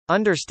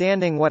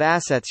Understanding what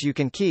assets you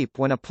can keep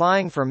when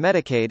applying for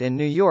Medicaid in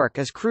New York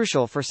is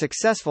crucial for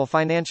successful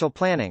financial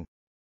planning.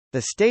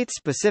 The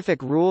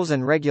state-specific rules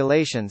and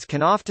regulations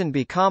can often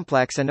be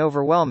complex and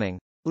overwhelming,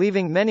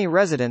 leaving many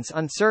residents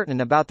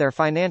uncertain about their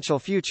financial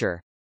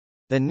future.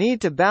 The need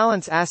to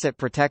balance asset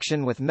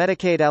protection with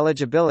Medicaid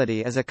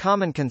eligibility is a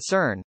common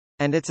concern,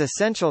 and it's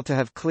essential to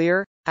have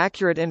clear,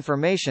 accurate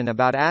information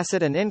about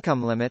asset and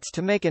income limits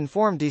to make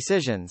informed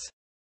decisions.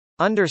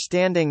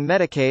 Understanding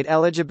Medicaid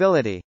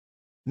eligibility.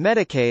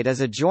 Medicaid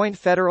is a joint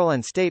federal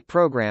and state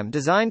program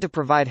designed to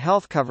provide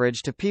health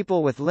coverage to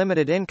people with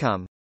limited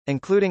income,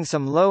 including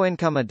some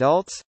low-income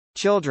adults,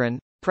 children,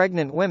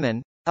 pregnant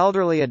women,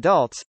 elderly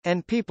adults,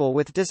 and people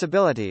with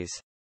disabilities.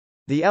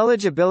 The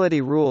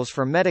eligibility rules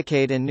for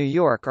Medicaid in New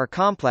York are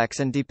complex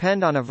and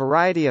depend on a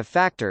variety of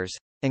factors,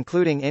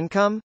 including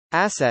income,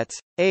 assets,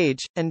 age,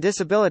 and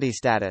disability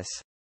status.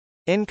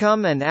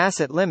 Income and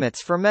asset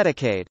limits for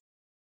Medicaid.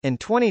 In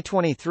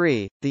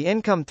 2023, the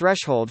income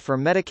threshold for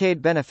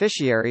Medicaid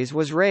beneficiaries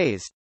was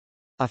raised.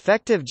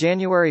 Effective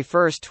January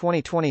 1,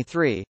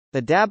 2023,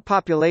 the DAB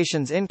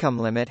population's income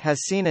limit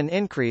has seen an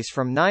increase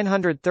from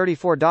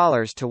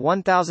 $934 to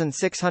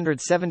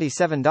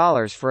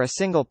 $1,677 for a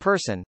single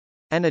person,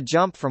 and a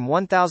jump from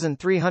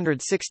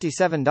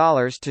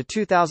 $1,367 to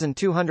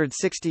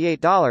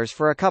 $2,268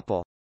 for a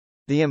couple.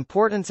 The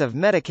importance of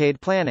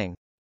Medicaid planning.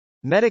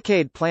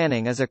 Medicaid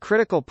planning is a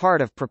critical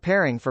part of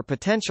preparing for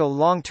potential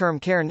long-term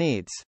care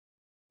needs.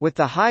 With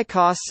the high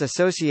costs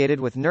associated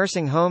with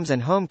nursing homes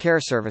and home care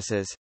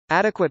services,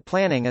 adequate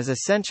planning is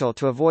essential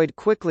to avoid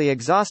quickly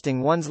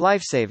exhausting one's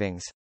life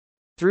savings.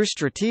 Through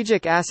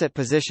strategic asset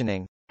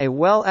positioning, a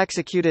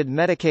well-executed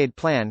Medicaid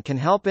plan can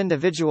help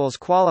individuals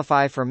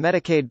qualify for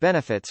Medicaid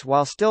benefits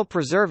while still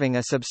preserving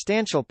a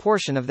substantial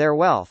portion of their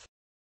wealth.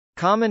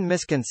 Common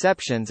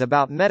misconceptions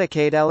about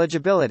Medicaid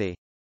eligibility.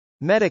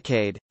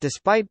 Medicaid,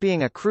 despite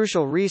being a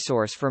crucial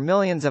resource for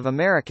millions of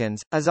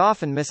Americans, is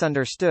often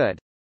misunderstood.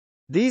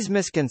 These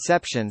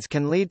misconceptions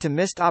can lead to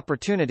missed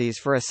opportunities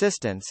for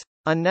assistance,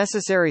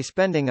 unnecessary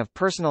spending of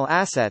personal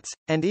assets,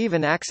 and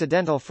even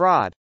accidental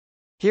fraud.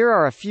 Here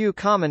are a few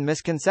common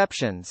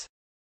misconceptions.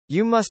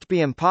 You must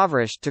be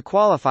impoverished to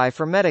qualify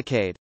for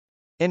Medicaid.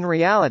 In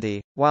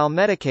reality, while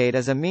Medicaid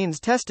is a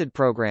means-tested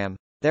program,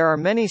 there are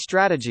many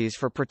strategies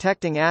for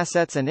protecting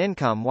assets and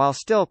income while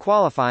still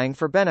qualifying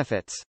for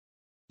benefits.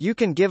 You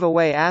can give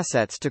away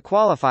assets to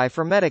qualify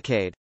for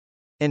Medicaid.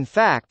 In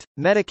fact,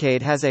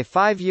 Medicaid has a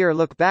 5-year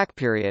look-back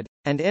period,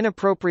 and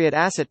inappropriate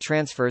asset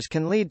transfers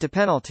can lead to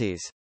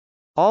penalties.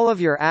 All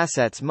of your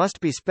assets must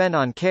be spent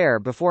on care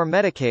before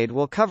Medicaid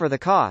will cover the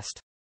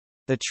cost.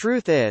 The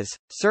truth is,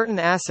 certain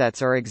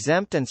assets are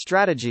exempt and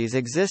strategies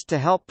exist to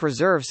help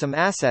preserve some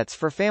assets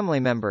for family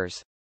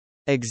members.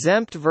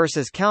 Exempt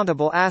versus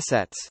countable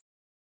assets.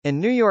 In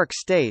New York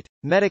State,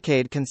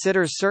 Medicaid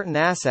considers certain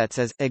assets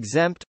as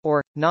exempt,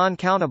 or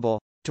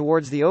non-countable,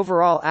 towards the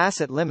overall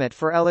asset limit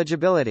for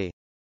eligibility.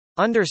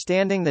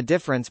 Understanding the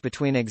difference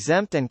between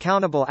exempt and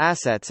countable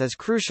assets is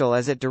crucial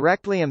as it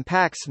directly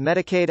impacts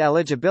Medicaid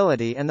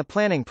eligibility and the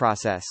planning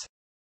process.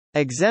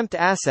 Exempt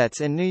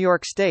assets in New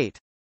York State.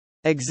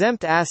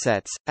 Exempt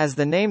assets, as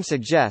the name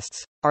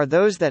suggests, are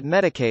those that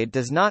Medicaid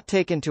does not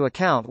take into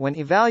account when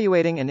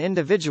evaluating an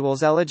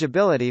individual's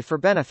eligibility for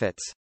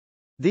benefits.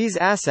 These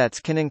assets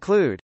can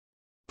include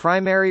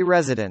primary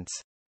residence.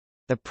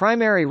 The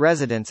primary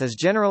residence is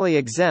generally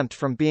exempt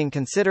from being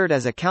considered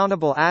as a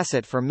countable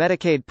asset for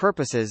Medicaid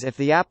purposes if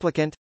the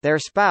applicant, their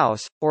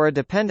spouse, or a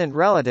dependent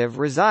relative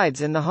resides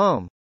in the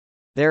home.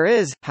 There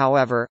is,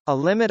 however, a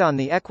limit on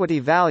the equity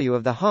value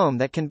of the home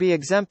that can be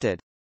exempted.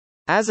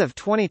 As of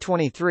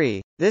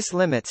 2023, this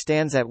limit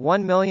stands at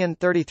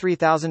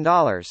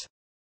 $1,033,000.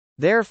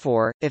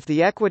 Therefore, if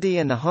the equity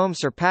in the home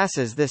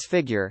surpasses this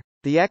figure,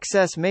 the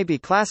excess may be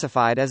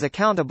classified as a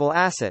countable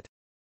asset.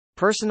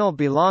 Personal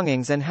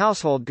belongings and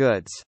household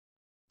goods.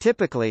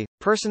 Typically,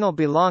 personal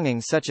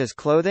belongings such as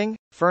clothing,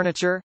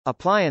 furniture,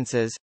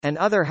 appliances, and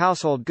other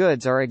household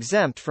goods are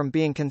exempt from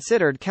being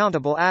considered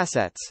countable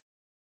assets.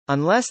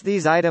 Unless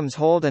these items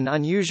hold an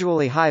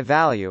unusually high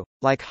value,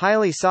 like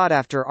highly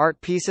sought-after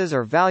art pieces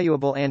or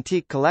valuable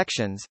antique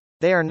collections,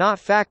 they are not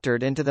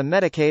factored into the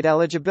Medicaid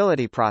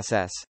eligibility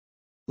process.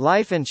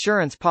 Life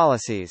insurance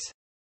policies.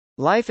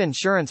 Life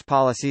insurance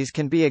policies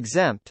can be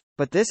exempt,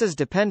 but this is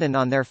dependent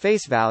on their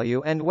face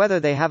value and whether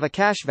they have a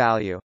cash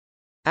value.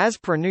 As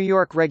per New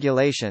York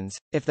regulations,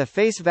 if the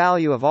face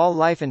value of all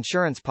life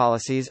insurance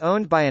policies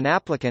owned by an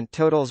applicant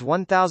totals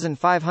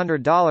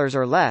 $1,500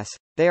 or less,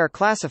 they are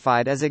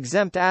classified as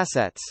exempt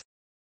assets.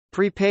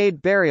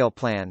 Prepaid burial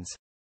plans.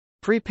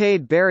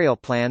 Prepaid burial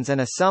plans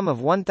and a sum of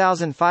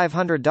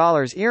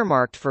 $1,500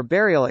 earmarked for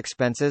burial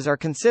expenses are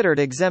considered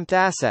exempt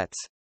assets.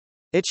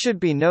 It should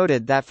be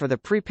noted that for the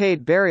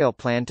prepaid burial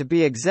plan to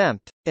be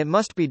exempt, it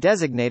must be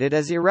designated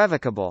as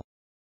irrevocable.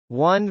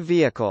 One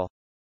vehicle.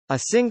 A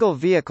single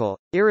vehicle,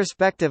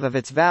 irrespective of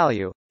its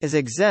value, is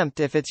exempt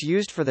if it's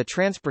used for the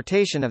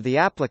transportation of the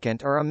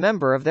applicant or a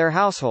member of their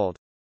household.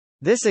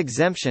 This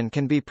exemption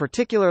can be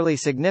particularly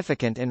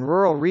significant in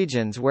rural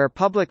regions where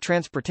public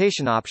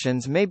transportation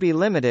options may be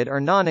limited or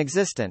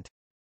non-existent.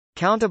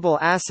 Countable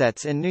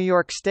assets in New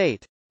York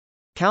State.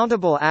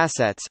 Countable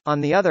assets,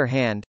 on the other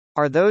hand,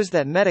 are those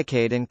that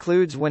Medicaid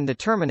includes when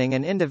determining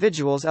an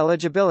individual's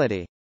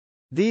eligibility.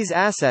 These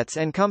assets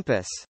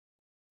encompass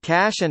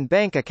cash and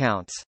bank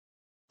accounts.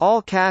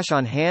 All cash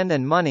on hand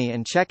and money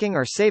in checking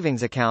or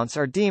savings accounts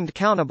are deemed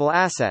countable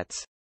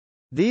assets.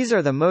 These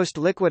are the most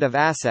liquid of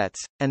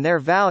assets, and their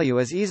value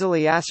is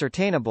easily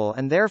ascertainable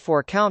and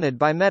therefore counted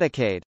by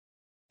Medicaid.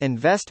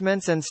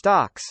 Investments and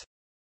stocks.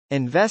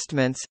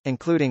 Investments,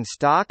 including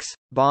stocks,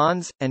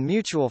 bonds, and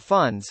mutual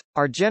funds,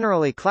 are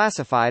generally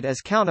classified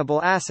as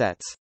countable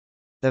assets.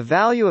 The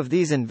value of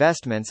these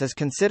investments is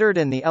considered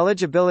in the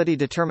eligibility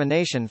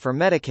determination for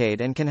Medicaid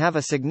and can have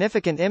a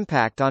significant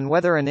impact on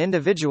whether an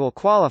individual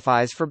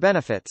qualifies for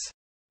benefits.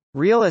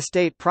 Real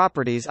estate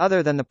properties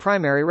other than the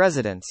primary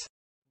residence.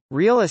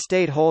 Real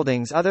estate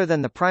holdings other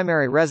than the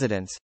primary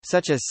residence,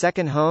 such as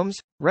second homes,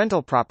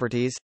 rental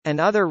properties, and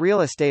other real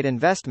estate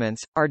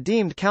investments, are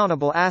deemed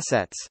countable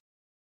assets.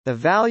 The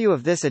value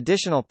of this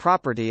additional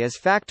property is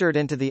factored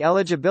into the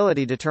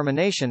eligibility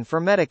determination for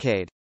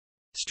Medicaid.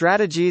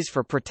 Strategies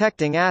for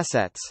protecting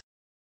assets.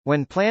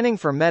 When planning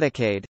for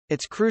Medicaid,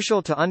 it's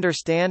crucial to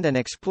understand and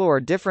explore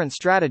different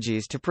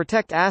strategies to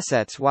protect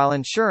assets while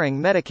ensuring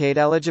Medicaid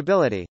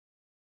eligibility.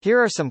 Here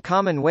are some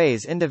common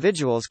ways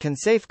individuals can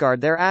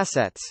safeguard their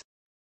assets.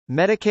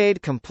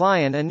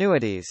 Medicaid-compliant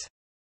annuities.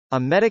 A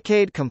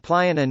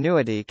Medicaid-compliant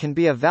annuity can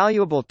be a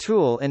valuable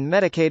tool in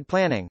Medicaid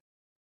planning.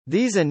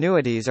 These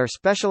annuities are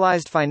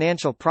specialized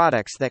financial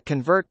products that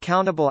convert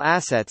countable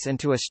assets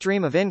into a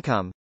stream of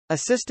income,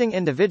 assisting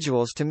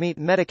individuals to meet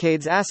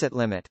Medicaid's asset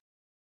limit.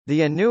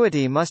 The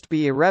annuity must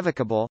be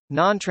irrevocable,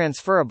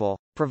 non-transferable,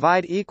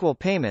 provide equal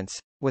payments,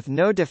 with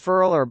no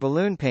deferral or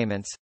balloon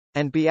payments,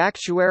 and be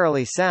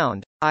actuarially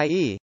sound,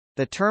 i.e.,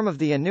 the term of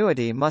the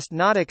annuity must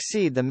not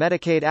exceed the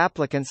Medicaid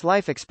applicant's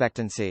life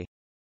expectancy.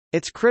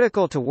 It's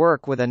critical to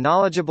work with a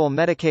knowledgeable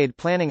Medicaid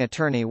planning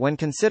attorney when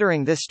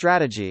considering this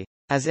strategy,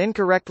 as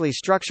incorrectly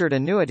structured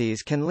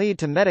annuities can lead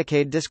to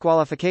Medicaid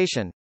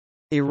disqualification.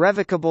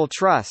 Irrevocable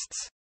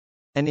trusts.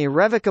 An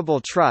irrevocable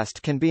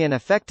trust can be an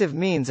effective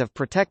means of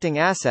protecting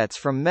assets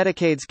from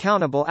Medicaid's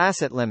countable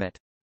asset limit.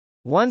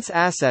 Once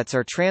assets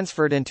are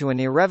transferred into an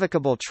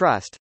irrevocable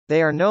trust,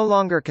 they are no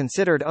longer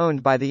considered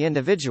owned by the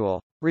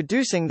individual,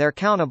 reducing their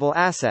countable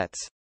assets.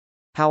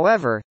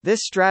 However,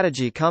 this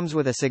strategy comes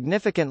with a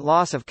significant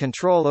loss of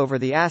control over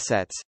the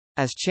assets,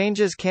 as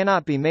changes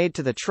cannot be made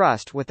to the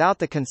trust without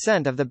the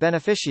consent of the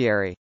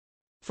beneficiary.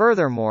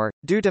 Furthermore,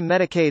 due to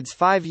Medicaid's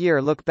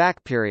 5-year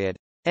look-back period,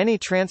 any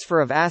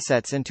transfer of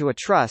assets into a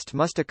trust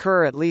must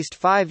occur at least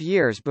 5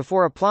 years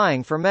before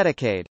applying for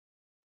Medicaid.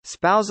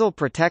 Spousal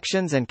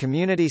Protections and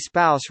Community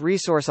Spouse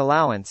Resource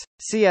Allowance,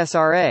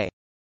 CSRA.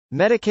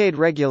 Medicaid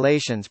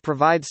regulations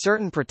provide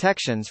certain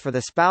protections for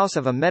the spouse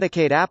of a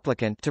Medicaid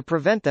applicant to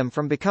prevent them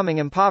from becoming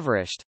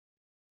impoverished.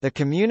 The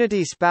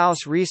Community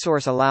Spouse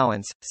Resource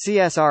Allowance,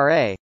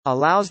 CSRA,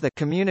 allows the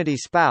community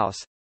spouse,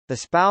 the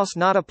spouse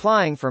not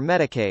applying for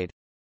Medicaid,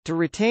 to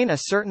retain a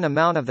certain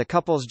amount of the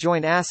couple's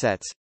joint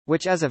assets,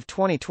 which as of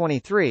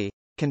 2023,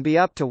 can be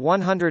up to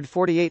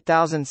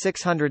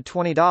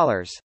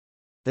 $148,620.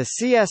 The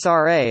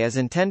CSRA is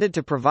intended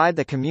to provide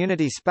the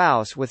community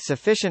spouse with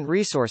sufficient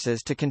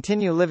resources to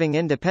continue living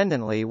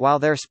independently while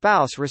their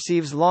spouse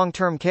receives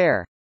long-term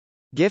care.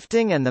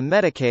 Gifting and the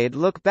Medicaid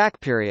look-back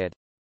period.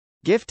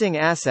 Gifting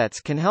assets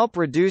can help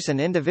reduce an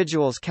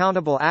individual's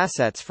countable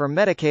assets for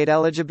Medicaid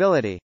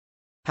eligibility.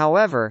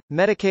 However,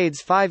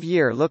 Medicaid's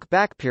 5-year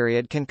look-back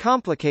period can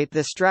complicate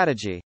this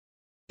strategy.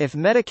 If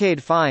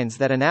Medicaid finds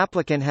that an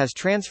applicant has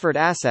transferred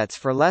assets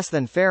for less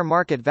than fair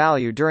market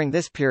value during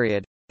this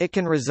period, it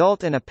can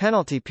result in a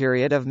penalty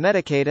period of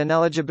Medicaid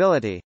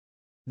ineligibility.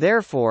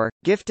 Therefore,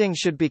 gifting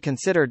should be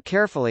considered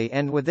carefully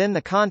and within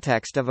the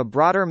context of a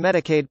broader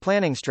Medicaid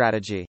planning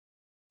strategy.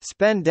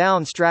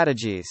 Spend-down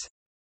strategies.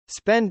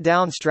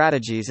 Spend-down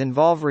strategies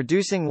involve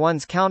reducing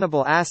one's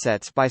countable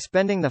assets by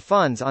spending the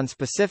funds on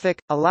specific,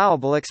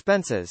 allowable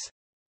expenses.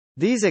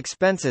 These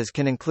expenses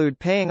can include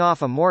paying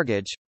off a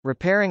mortgage,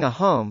 repairing a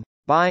home,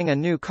 buying a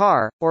new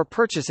car, or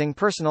purchasing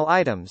personal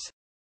items.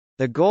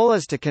 The goal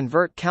is to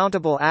convert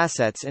countable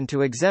assets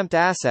into exempt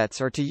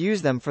assets or to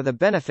use them for the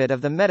benefit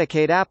of the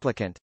Medicaid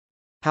applicant.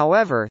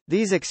 However,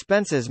 these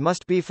expenses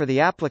must be for the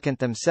applicant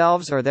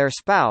themselves or their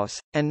spouse,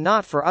 and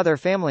not for other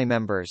family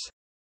members.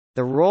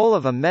 The role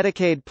of a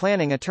Medicaid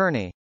planning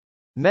attorney.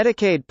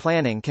 Medicaid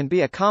planning can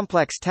be a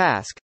complex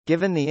task,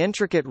 given the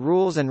intricate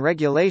rules and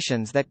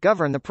regulations that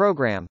govern the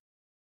program.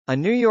 A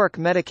New York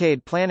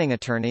Medicaid planning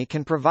attorney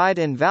can provide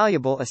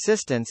invaluable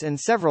assistance in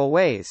several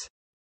ways.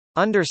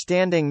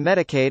 Understanding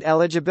Medicaid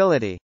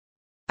eligibility.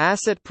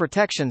 Asset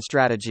protection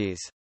strategies.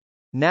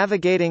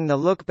 Navigating the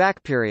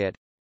look-back period.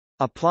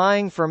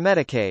 Applying for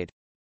Medicaid.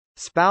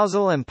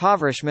 Spousal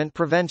impoverishment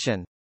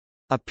prevention.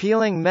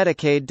 Appealing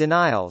Medicaid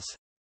denials.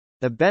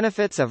 The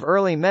benefits of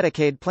early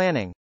Medicaid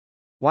planning.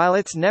 While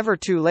it's never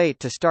too late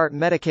to start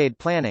Medicaid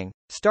planning,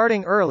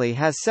 starting early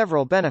has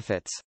several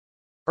benefits.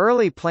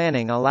 Early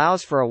planning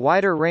allows for a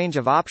wider range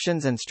of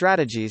options and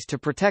strategies to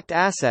protect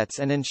assets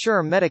and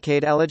ensure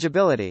Medicaid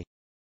eligibility.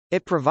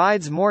 It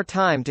provides more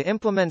time to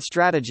implement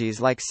strategies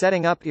like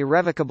setting up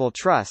irrevocable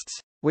trusts,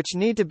 which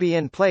need to be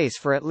in place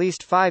for at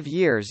least 5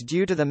 years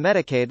due to the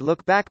Medicaid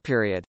look-back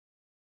period.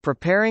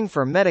 Preparing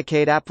for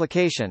Medicaid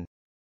application.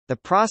 The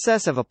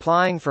process of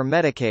applying for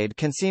Medicaid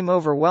can seem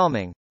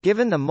overwhelming,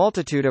 given the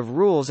multitude of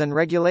rules and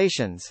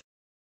regulations.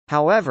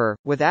 However,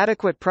 with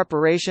adequate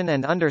preparation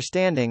and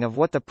understanding of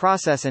what the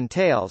process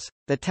entails,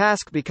 the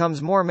task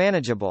becomes more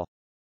manageable.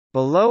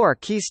 Below are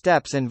key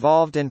steps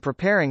involved in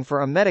preparing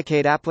for a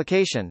Medicaid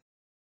application.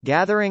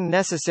 Gathering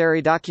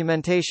necessary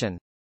documentation.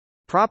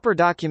 Proper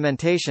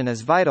documentation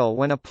is vital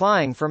when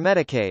applying for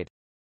Medicaid.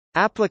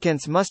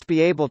 Applicants must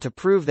be able to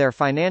prove their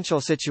financial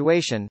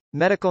situation,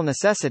 medical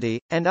necessity,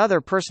 and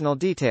other personal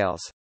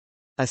details.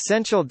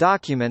 Essential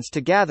documents to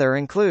gather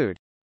include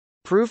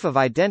proof of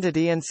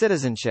identity and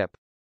citizenship,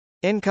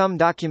 income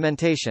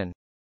documentation,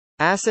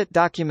 asset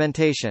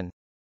documentation,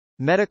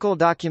 medical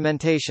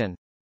documentation,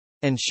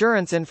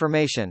 insurance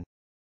information,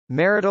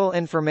 marital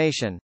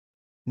information.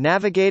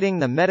 Navigating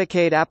the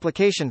Medicaid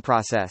application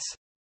process.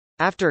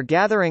 After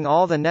gathering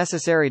all the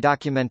necessary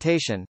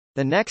documentation,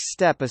 the next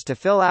step is to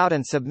fill out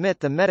and submit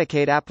the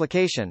Medicaid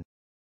application.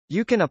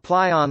 You can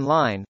apply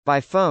online,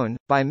 by phone,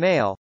 by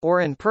mail,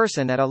 or in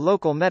person at a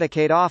local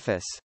Medicaid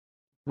office.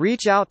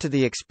 Reach out to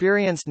the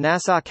experienced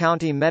Nassau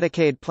County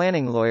Medicaid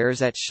planning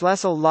lawyers at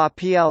Schlessel Law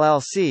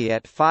PLLC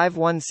at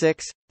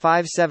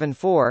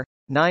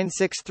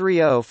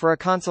 516-574-9630 for a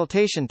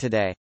consultation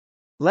today.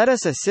 Let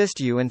us assist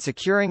you in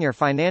securing your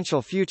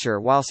financial future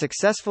while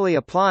successfully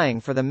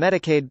applying for the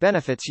Medicaid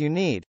benefits you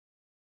need.